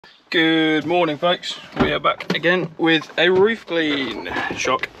Good morning, folks. We are back again with a roof clean.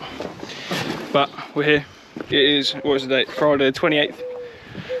 Shock. But we're here. It is, what is the date? Friday the 28th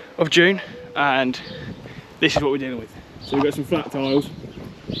of June, and this is what we're dealing with. So we've got some flat tiles,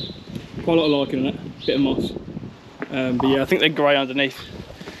 quite a lot of lichen on it, bit of moss. But yeah, I think they're grey underneath.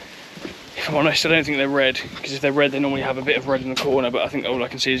 If I'm honest, I don't think they're red, because if they're red they normally have a bit of red in the corner, but I think all I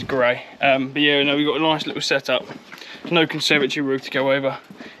can see is grey. But yeah, no, we've got a nice little setup. No conservatory roof to go over.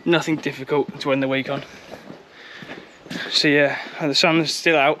 Nothing difficult to end the week on. So yeah, and the sun's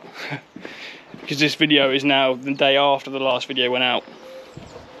still out because this video is now the day after the last video went out.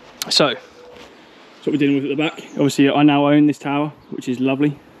 So that's what we're dealing with at the back. Obviously I now own this tower, which is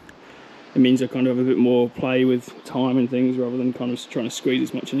lovely. It means I kind of have a bit more play with time and things rather than kind of trying to squeeze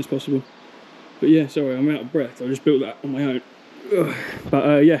as much in as possible. But yeah, sorry, I'm out of breath. I just built that on my own. Ugh.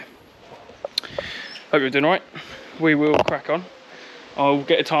 But yeah, hope you're doing all right. We will crack on. I'll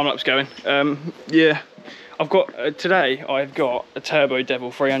get a time lapse going. Yeah, I've got today I've got a Turbo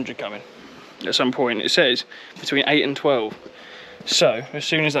Devil 300 coming at some point. It says between 8 and 12. So as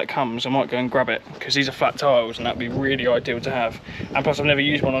soon as that comes, I might go and grab it, because these are flat tiles and that'd be really ideal to have. And plus I've never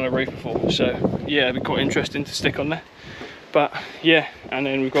used one on a roof before, so yeah, it'd be quite interesting to stick on there. But yeah, and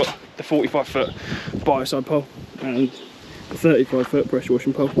then we've got the 45-foot biocide pole and the 35-foot pressure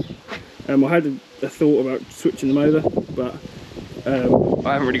washing pole. I had a thought about switching them over, but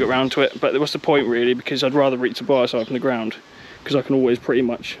I haven't really got around to it. But what's the point really, because I'd rather reach the biocide from the ground, because I can always pretty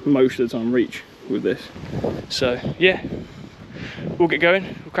much most of the time reach with this. So yeah, we'll get going,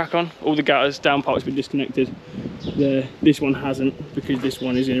 we'll crack on. All the gutters, downpipes been disconnected. This one hasn't, because this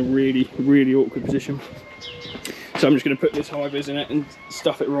one is in a really awkward position. So I'm just going to put this high vis in it and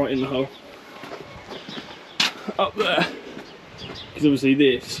stuff it right in the hole up there, because obviously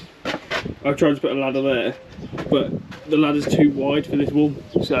this, I've tried to put a ladder there, but the ladder's too wide for this wall,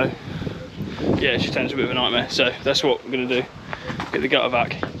 so yeah, it just turns a bit of a nightmare. So that's what we're going to do. Get the gutter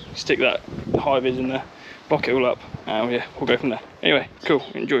back, stick that high vis in there, block it all up, and yeah, we'll go from there. Anyway, cool,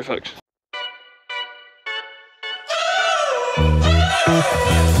 enjoy, folks.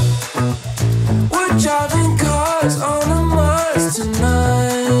 We're driving cars on a Mars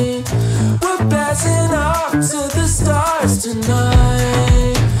tonight. We're blasting off to the stars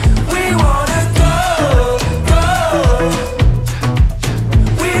tonight. We wanna go, go.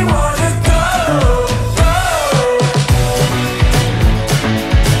 We wanna go, go.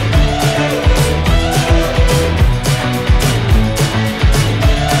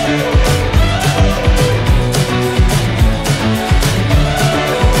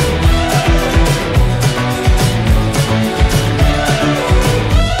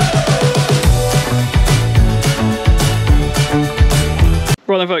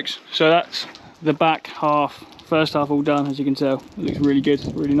 Right then, folks, so that's the back half, first half all done. As you can tell, it looks really good,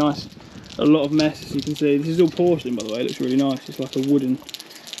 really nice. A lot of mess, as you can see. This is all porcelain, by the way. It looks really nice. It's like a wooden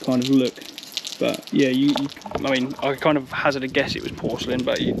kind of look, but yeah, I mean, I kind of hazard a guess it was porcelain,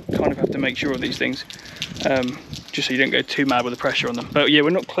 but you kind of have to make sure of these things, just so you don't go too mad with the pressure on them. But yeah, we're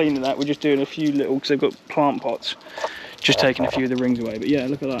not cleaning that, we're just doing a few little, because they've got plant pots, just taking a few of the rings away. But yeah,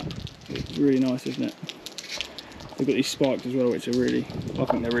 look at that. It's really nice, isn't it? They've got these spikes as well, which are really, I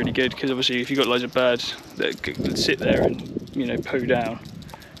think they're really good, because obviously if you've got loads of birds that sit there and, you know, poo down,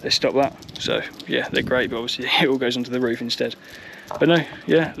 they stop that. So yeah, they're great, but obviously it all goes onto the roof instead. But no,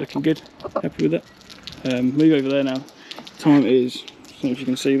 yeah, looking good, happy with it. Move over there now. Time is, I don't know if you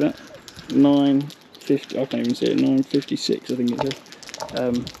can see that, 9:50, I can't even see it, 9:56 I think it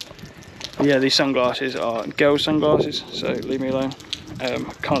says. Yeah, these sunglasses are girls' sunglasses, so leave me alone.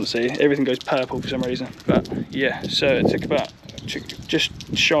 Can't see, everything goes purple for some reason. But yeah, so it took about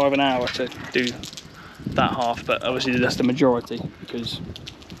just shy of an hour to do that half, but obviously that's the majority, because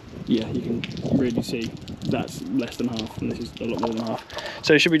yeah, you can really see that's less than half and this is a lot more than half.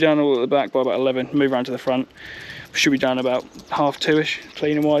 So it should be done all at the back by about 11, move around to the front, should be done about 2:30ish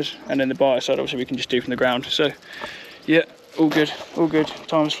cleaning wise, and then the bias side obviously we can just do from the ground. So yeah, all good,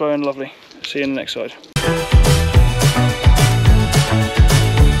 time's flowing, lovely. See you in the next side.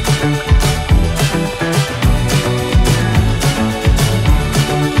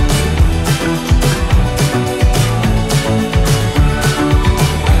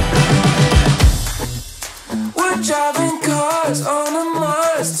 Driving cars on a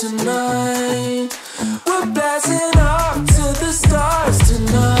Mars tonight. We're blasting off to the stars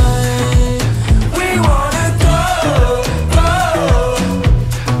tonight. We wanna go, go.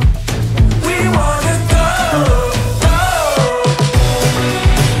 We wanna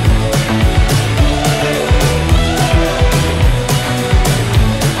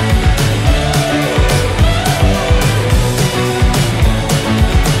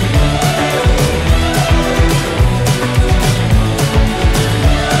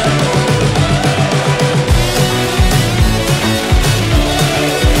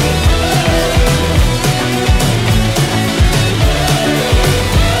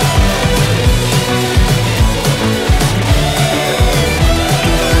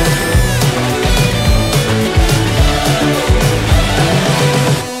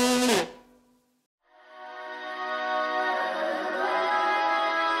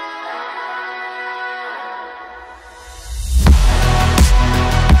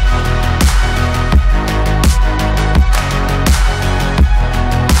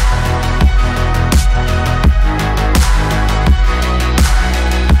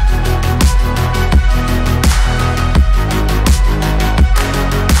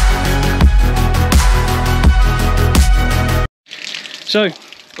So,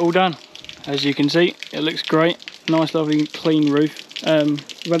 all done. As you can see, it looks great. Nice, lovely, clean roof.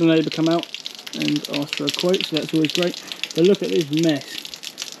 We've had a neighbour come out and ask for a quote, so that's always great. But look at this mess.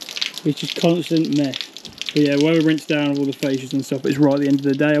 It's just constant mess. But yeah, we'll rinse down all the fascias and stuff. It's right at the end of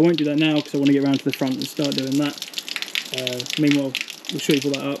the day. I won't do that now because I want to get around to the front and start doing that. Meanwhile, we'll sweep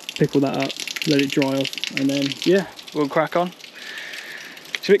all that up, pick all that up, let it dry off, and then yeah, we'll crack on.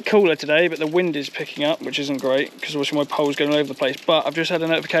 It's a bit cooler today, but the wind is picking up, which isn't great because obviously my pole's going all over the place. But I've just had a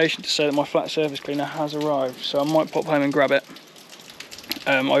notification to say that my flat surface cleaner has arrived, so I might pop home and grab it.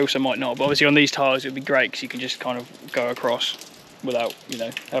 I also might not, but obviously on these tiles it would be great because you can just kind of go across without, you know,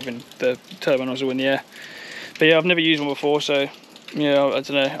 having the turbo nozzle in the air. But yeah, I've never used one before, so yeah, I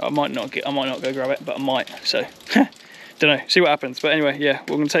don't know. I might not go grab it, but I might. So don't know. See what happens. But anyway, yeah,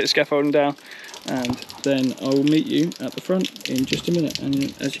 we're going to take the scaffolding down, and then I will meet you at the front in just a minute. And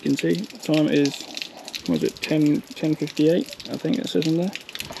as you can see, time is, what was it, 10:58, I think it says in there.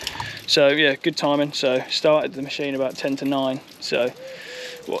 So yeah, good timing. So started the machine about 10 to 9. So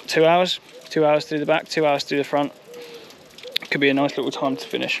what, 2 hours? 2 hours through the back, 2 hours through the front. Could be a nice little time to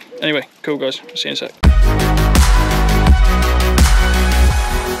finish. Anyway, cool guys, I'll see you in a sec.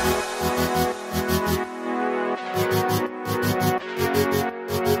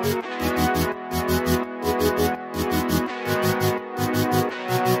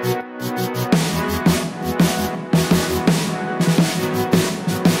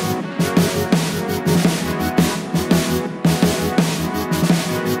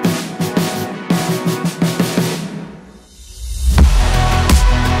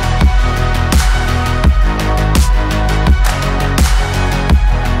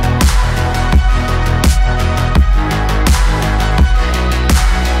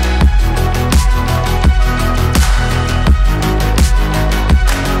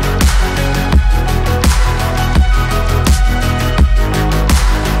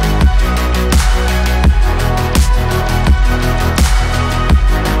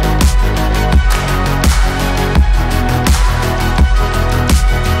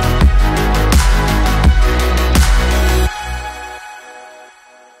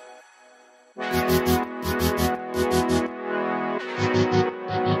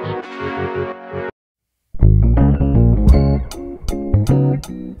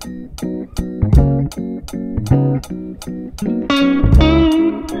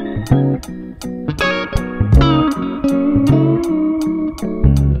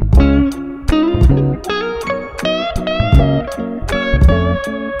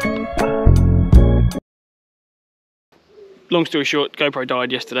 Long story short, GoPro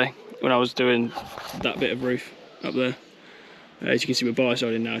died yesterday when I was doing that bit of roof up there. As you can see, we're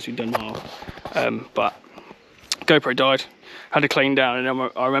bi-siding now, so we've done half. But GoPro died, had to clean down, and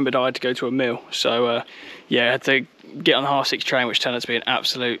then I remembered I had to go to a mill. So yeah, I had to get on the half-6 train, which turned out to be an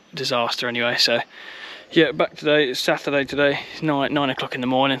absolute disaster anyway. So yeah, back today. It's Saturday today. It's 9 o'clock in the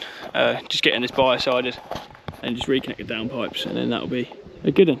morning. Just getting this bi-sided and just reconnect the downpipes, and then that'll be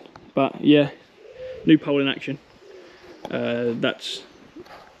a good one. But yeah, new pole in action. That's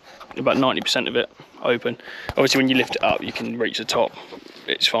about 90% of it open. Obviously when you lift it up you can reach the top,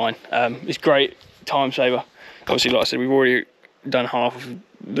 it's fine. It's great time saver. Obviously, like I said, we've already done half of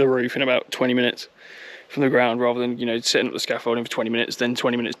the roof in about 20 minutes from the ground, rather than, you know, setting up the scaffolding for 20 minutes, then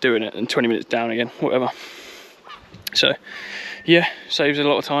 20 minutes doing it, and 20 minutes down again, whatever. So yeah, saves a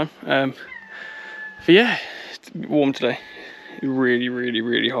lot of time. But yeah, it's warm today. Really, really,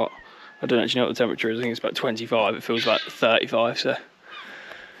 really hot. I don't actually know what the temperature is. I think it's about 25. It feels about 35. So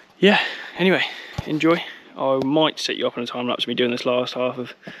yeah, anyway, enjoy. I might set you up on a time lapse of me doing this last half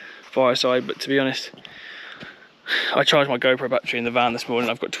of fireside, but to be honest, I charged my GoPro battery in the van this morning.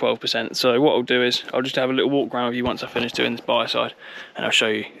 I've got 12%. So what I'll do is I'll just have a little walk around with you once I finish doing this fireside, and I'll show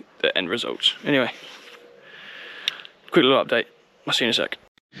you the end results. Anyway, quick little update. I'll see you in a sec.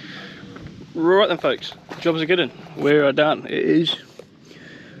 Right then, folks, job's a good one. We're done. It is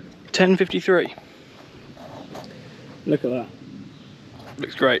 10:53. Look at that.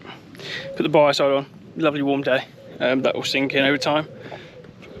 Looks great. Put the bioside on. Lovely warm day. That will sink in over time.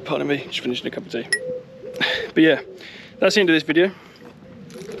 Pardon me, just finishing a cup of tea. But yeah, that's the end of this video.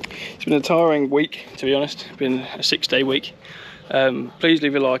 It's been a tiring week, to be honest. It's been a 6-day week. Please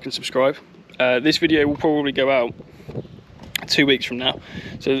leave a like and subscribe. This video will probably go out 2 weeks from now.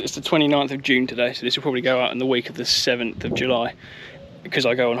 So it's the 29th of June today. So this will probably go out in the week of the 7th of July. Because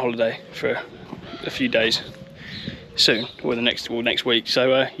I go on holiday for a few days soon, or next week.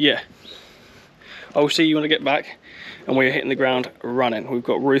 So yeah, I will see you when I get back, and we're hitting the ground running. We've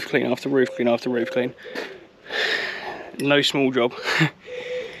got roof clean after roof clean after roof clean. No small job.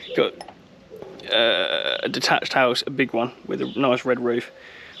 Got a detached house, a big one with a nice red roof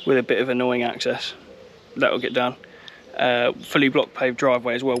with a bit of annoying access. That will get done. Fully block paved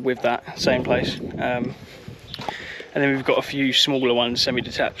driveway as well with that same place. And then we've got a few smaller ones,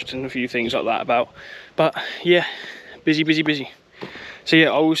 semi-detached, and a few things like that about. But yeah, busy, busy, busy. So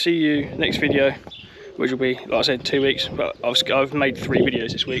yeah, I will see you next video, which will be, like I said, 2 weeks. But I've made 3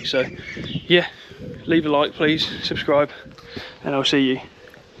 videos this week. So yeah, leave a like, please, subscribe, and I'll see you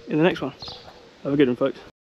in the next one. Have a good one, folks.